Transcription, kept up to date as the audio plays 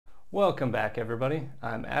Welcome back, everybody.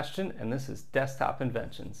 I'm Ashton and this is Desktop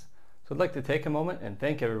Inventions. So I'd like to take a moment and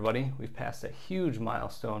thank everybody. We've passed a huge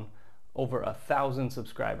milestone, over 1,000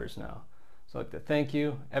 subscribers now. So I'd like to thank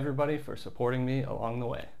you, everybody, for supporting me along the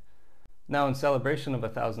way. Now, in celebration of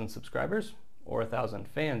 1,000 subscribers, or 1,000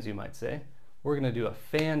 fans you might say, we're going to do a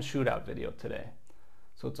fan shootout video today.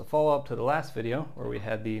 So it's a follow-up to the last video where we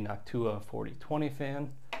had the Noctua 4020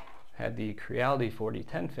 fan, had the Creality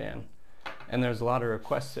 4010 fan, and there's a lot of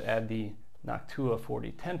requests to add the Noctua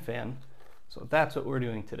 4010 fan, so that's what we're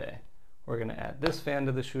doing today. We're going to add this fan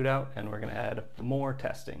to the shootout, and we're going to add more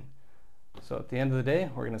testing. So at the end of the day,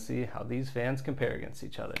 we're going to see how these fans compare against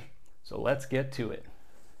each other. So let's get to it.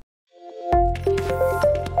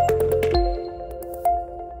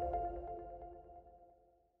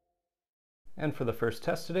 And for the first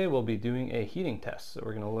test today, we'll be doing a heating test. So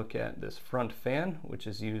we're going to look at this front fan, which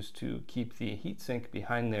is used to keep the heatsink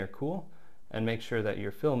behind there cool and make sure that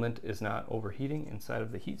your filament is not overheating inside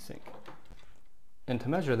of the heatsink. And to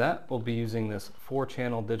measure that, we'll be using this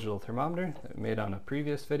 4-channel digital thermometer that we made on a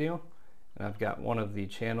previous video. And I've got one of the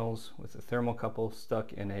channels with a thermocouple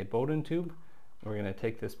stuck in a Bowden tube. We're going to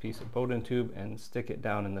take this piece of Bowden tube and stick it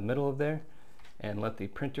down in the middle of there and let the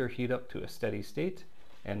printer heat up to a steady state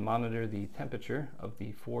and monitor the temperature of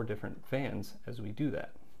the 4 different fans as we do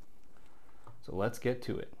that. So let's get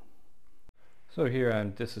to it. So here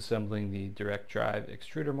I'm disassembling the direct drive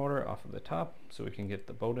extruder motor off of the top so we can get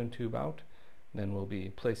the Bowden tube out. Then we'll be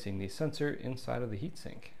placing the sensor inside of the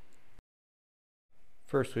heatsink.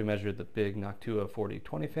 First we measured the big Noctua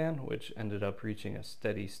 4020 fan, which ended up reaching a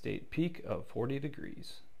steady state peak of 40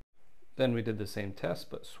 degrees. Then we did the same test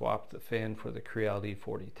but swapped the fan for the Creality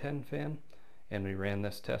 4010 fan, and we ran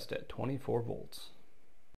this test at 24 volts.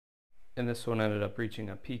 And this one ended up reaching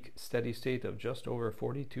a peak steady state of just over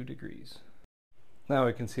 42 degrees. Now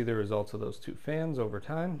we can see the results of those 2 fans over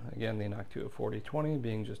time, again the Noctua 4020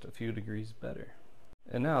 being just a few degrees better.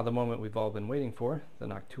 And now the moment we've all been waiting for, the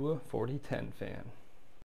Noctua 4010 fan.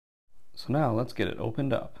 So now let's get it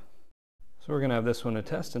opened up. So we're going to have this one to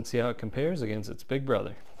test and see how it compares against its big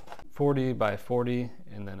brother. 40 by 40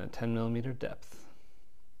 and then a 10mm depth.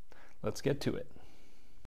 Let's get to it.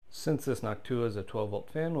 Since this Noctua is a 12-volt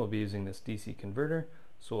fan, we'll be using this DC converter,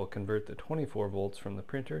 so we'll convert the 24 volts from the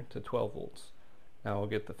printer to 12 volts. Now we'll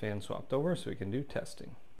get the fan swapped over so we can do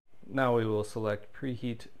testing. Now we will select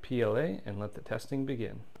Preheat PLA and let the testing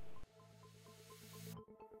begin.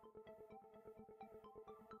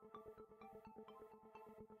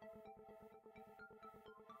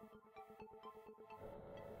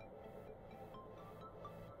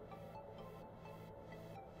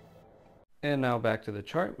 And now back to the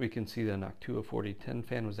chart, we can see the Noctua 4010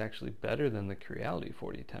 fan was actually better than the Creality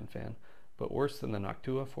 4010 fan, but worse than the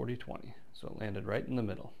Noctua 4020, so it landed right in the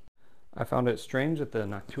middle. I found it strange that the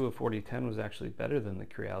Noctua 4010 was actually better than the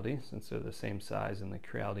Creality, since they're the same size and the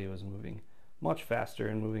Creality was moving much faster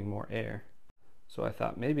and moving more air. So I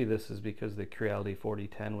thought maybe this is because the Creality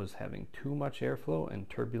 4010 was having too much airflow and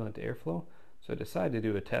turbulent airflow, so I decided to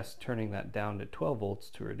do a test turning that down to 12 volts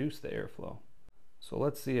to reduce the airflow. So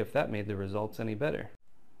let's see if that made the results any better.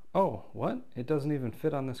 Oh, what? It doesn't even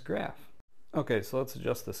fit on this graph. Okay, so let's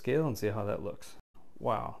adjust the scale and see how that looks.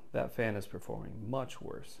 Wow, that fan is performing much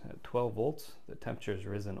worse. At 12 volts, the temperature has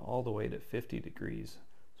risen all the way to 50 degrees,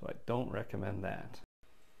 so I don't recommend that.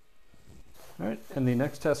 Alright, and the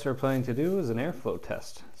next test we're planning to do is an airflow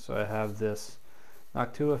test. So I have this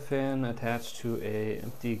Noctua fan attached to an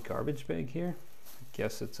empty garbage bag here. I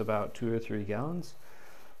guess it's about 2 or 3 gallons.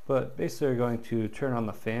 But basically we're going to turn on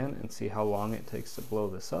the fan and see how long it takes to blow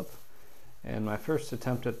this up. And my first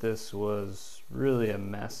attempt at this was really a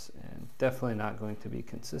mess and definitely not going to be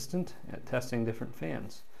consistent at testing different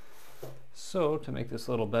fans. So to make this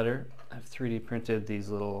a little better, I've 3D printed these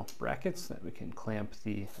little brackets that we can clamp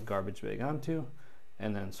the garbage bag onto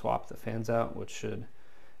and then swap the fans out, which should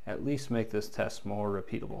at least make this test more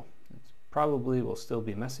repeatable. It probably will still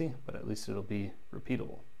be messy, but at least it'll be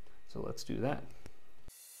repeatable. So let's do that.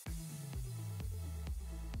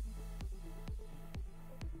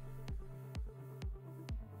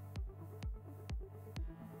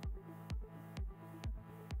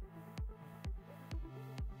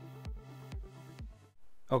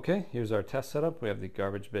 Okay, here's our test setup. We have the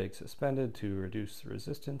garbage bag suspended to reduce the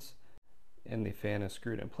resistance, and the fan is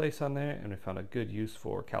screwed in place on there, and we found a good use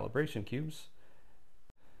for calibration cubes.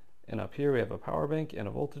 And up here we have a power bank and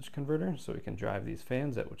a voltage converter, so we can drive these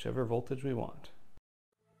fans at whichever voltage we want.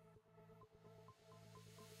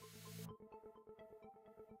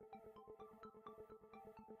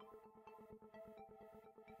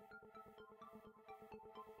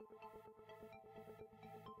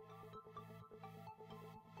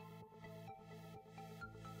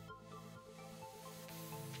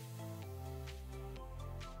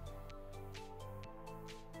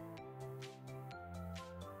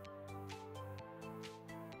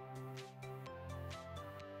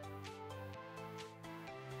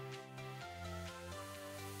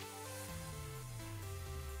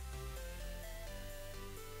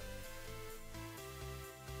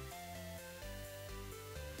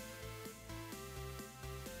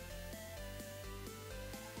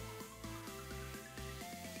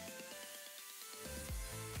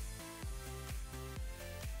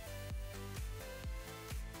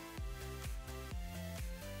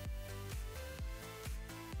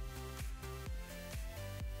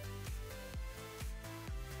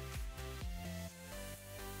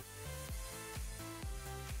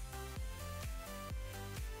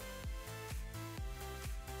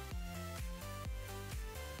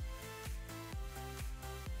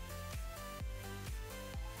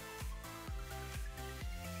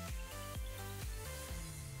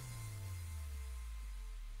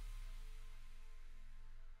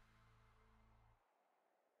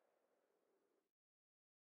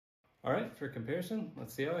 All right, for comparison,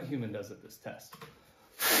 let's see how a human does at this test.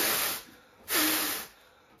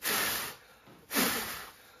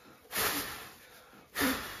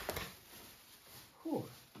 Whew,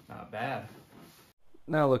 not bad.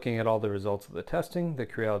 Now looking at all the results of the testing, the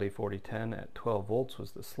Creality 4010 at 12 volts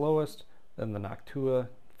was the slowest, then the Noctua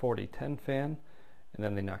 4010 fan, and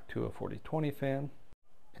then the Noctua 4020 fan,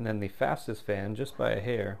 and then the fastest fan, just by a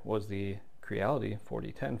hair, was the Creality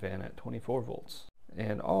 4010 fan at 24 volts.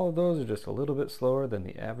 And all of those are just a little bit slower than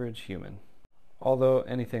the average human. Although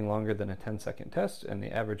anything longer than a 10-second test, and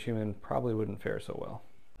the average human probably wouldn't fare so well.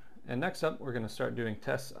 And next up, we're going to start doing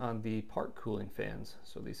tests on the part cooling fans.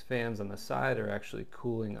 So these fans on the side are actually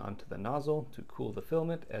cooling onto the nozzle to cool the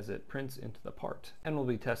filament as it prints into the part. And we'll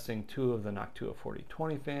be testing 2 of the Noctua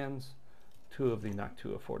 4020 fans, 2 of the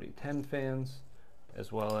Noctua 4010 fans,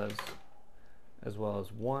 as well as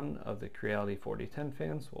 1 of the Creality 4010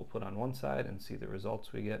 fans. We'll put on one side and see the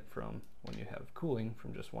results we get from when you have cooling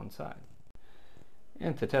from just one side.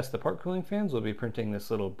 And to test the part cooling fans, we'll be printing this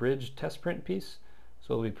little bridge test print piece.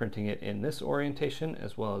 So we'll be printing it in this orientation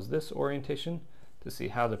as well as this orientation to see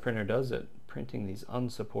how the printer does at printing these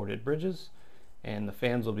unsupported bridges. And the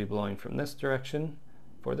fans will be blowing from this direction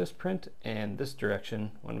for this print and this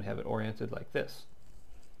direction when we have it oriented like this.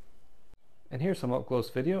 And here's some up-close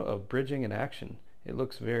video of bridging in action. It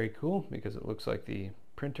looks very cool because it looks like the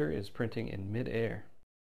printer is printing in mid-air.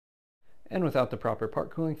 And without the proper part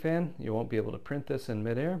cooling fan, you won't be able to print this in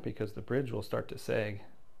mid-air because the bridge will start to sag.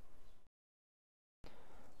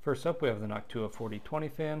 First up, we have the Noctua 4020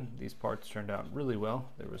 fan. These parts turned out really well.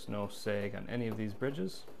 There was no sag on any of these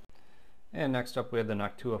bridges. And next up, we have the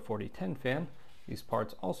Noctua 4010 fan. These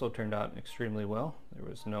parts also turned out extremely well. There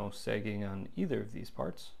was no sagging on either of these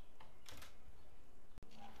parts.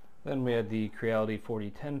 Then we had the Creality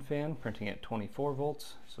 4010 fan printing at 24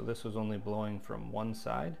 volts, so this was only blowing from one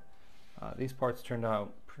side. These parts turned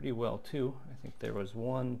out pretty well too. I think there was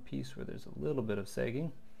one piece where there's a little bit of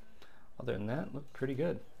sagging. Other than that, it looked pretty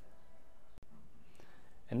good.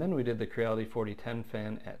 And then we did the Creality 4010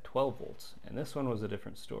 fan at 12 volts, and this one was a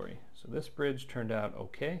different story. So this bridge turned out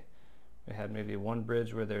okay. We had maybe one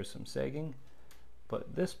bridge where there's some sagging,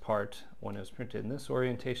 but this part, when it was printed in this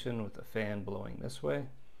orientation with the fan blowing this way,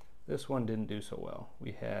 this one didn't do so well.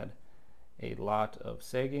 We had a lot of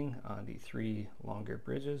sagging on the 3 longer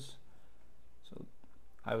bridges, so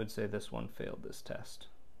I would say this one failed this test.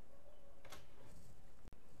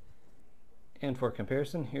 And for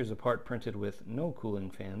comparison, here's a part printed with no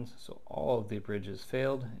cooling fans, so all of the bridges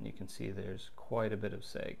failed, and you can see there's quite a bit of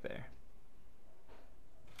sag there.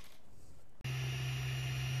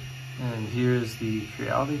 And here's the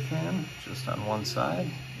Creality fan, just on one side.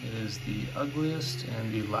 It is the ugliest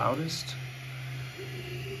and the loudest,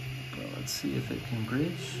 but let's see if it can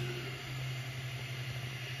bridge.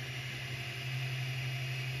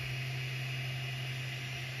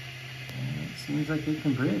 And it seems like it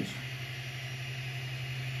can bridge.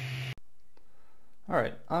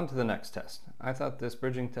 Alright, on to the next test. I thought this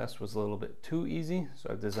bridging test was a little bit too easy, so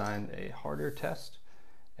I've designed a harder test,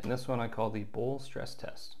 and this one I call the bowl stress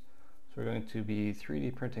test. So we're going to be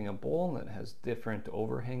 3D printing a bowl that has different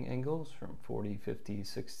overhang angles from 40, 50,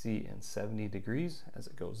 60, and 70 degrees as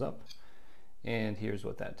it goes up. And here's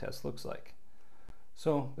what that test looks like.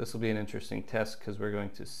 So this will be an interesting test because we're going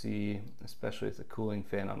to see, especially with the cooling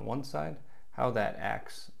fan on one side, how that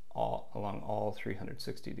acts along all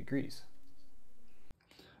 360 degrees.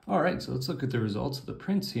 Alright, so let's look at the results of the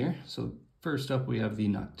prints here. So first up we have the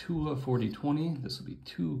Noctua 4020. This will be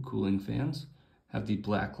 2 cooling fans. Have the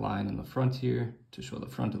black line in the front here to show the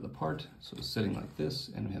front of the part. So it's sitting like this,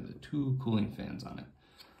 and we have the 2 cooling fans on it.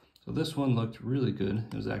 So this one looked really good.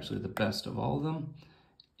 It was actually the best of all of them.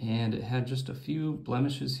 And it had just a few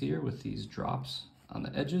blemishes here with these drops on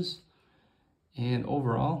the edges. And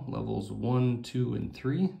overall, levels 1, 2, and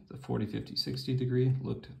 3, the 40, 50, 60 degree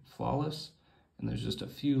looked flawless. And there's just a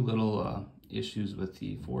few little issues with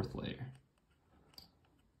the 4th layer.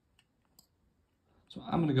 So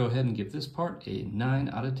I'm going to go ahead and give this part a 9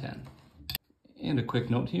 out of 10. And a quick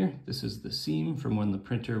note here, this is the seam from when the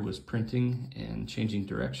printer was printing and changing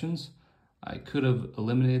directions. I could have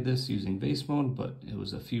eliminated this using base mode, but it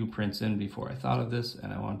was a few prints in before I thought of this,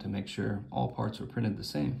 and I wanted to make sure all parts were printed the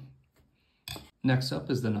same. Next up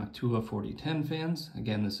is the Noctua 4010 fans.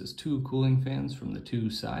 Again, this is 2 cooling fans from the 2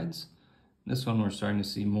 sides. This one we're starting to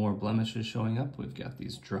see more blemishes showing up. We've got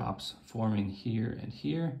these drops forming here and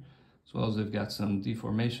here, as well as we've got some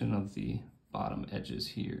deformation of the bottom edges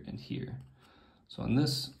here and here. So on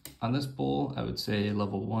this bowl, I would say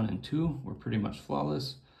level 1 and 2 were pretty much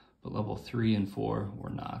flawless, but level 3 and 4 were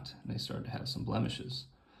not, and they started to have some blemishes.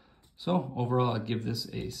 So overall, I'd give this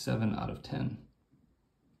a 7 out of 10.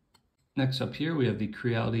 Next up here, we have the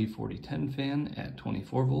Creality 4010 fan at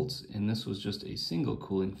 24 volts, and this was just a single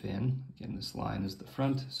cooling fan. Again, this line is the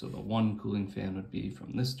front, so the one cooling fan would be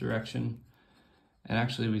from this direction. And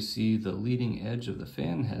actually we see the leading edge of the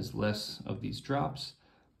fan has less of these drops,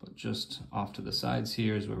 but just off to the sides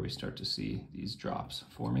here is where we start to see these drops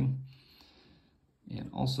forming. And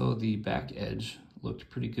also the back edge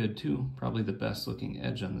looked pretty good too, probably the best looking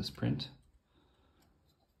edge on this print.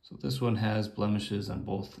 So this one has blemishes on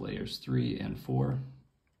both layers 3 and 4.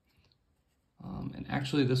 And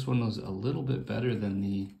actually this one was a little bit better than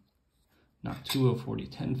the Noctua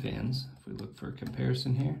 4010 fans, if we look for a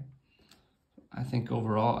comparison here. I think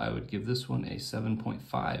overall I would give this one a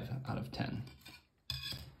 7.5 out of 10.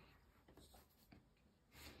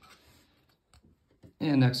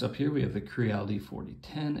 And next up here we have the Creality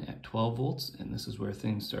 4010 at 12 volts, and this is where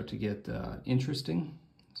things start to get interesting.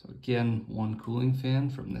 So again, one cooling fan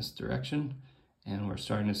from this direction, and we're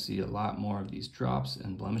starting to see a lot more of these drops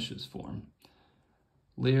and blemishes form.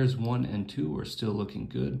 Layers 1 and 2 are still looking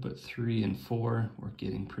good, but 3 and 4 were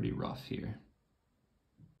getting pretty rough here.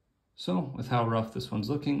 So with how rough this one's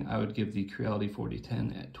looking, I would give the Creality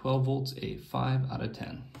 4010 at 12 volts a 5 out of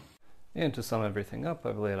 10. And to sum everything up,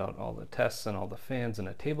 I've laid out all the tests and all the fans in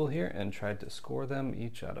a table here and tried to score them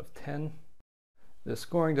each out of 10. The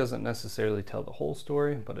scoring doesn't necessarily tell the whole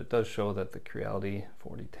story, but it does show that the Creality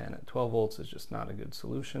 4010 at 12 volts is just not a good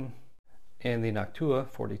solution. And the Noctua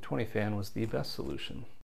 4020 fan was the best solution.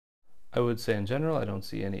 I would say in general, I don't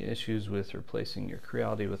see any issues with replacing your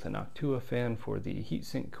Creality with a Noctua fan for the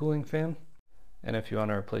heatsink cooling fan. And if you want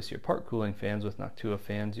to replace your part cooling fans with Noctua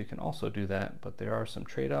fans, you can also do that, but there are some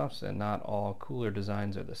trade-offs and not all cooler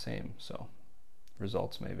designs are the same, so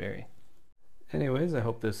results may vary. Anyways, I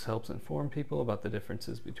hope this helps inform people about the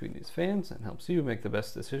differences between these fans and helps you make the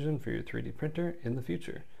best decision for your 3D printer in the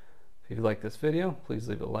future. If you like this video, please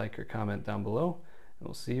leave a like or comment down below, and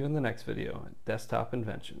we'll see you in the next video at Desktop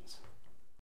Inventions.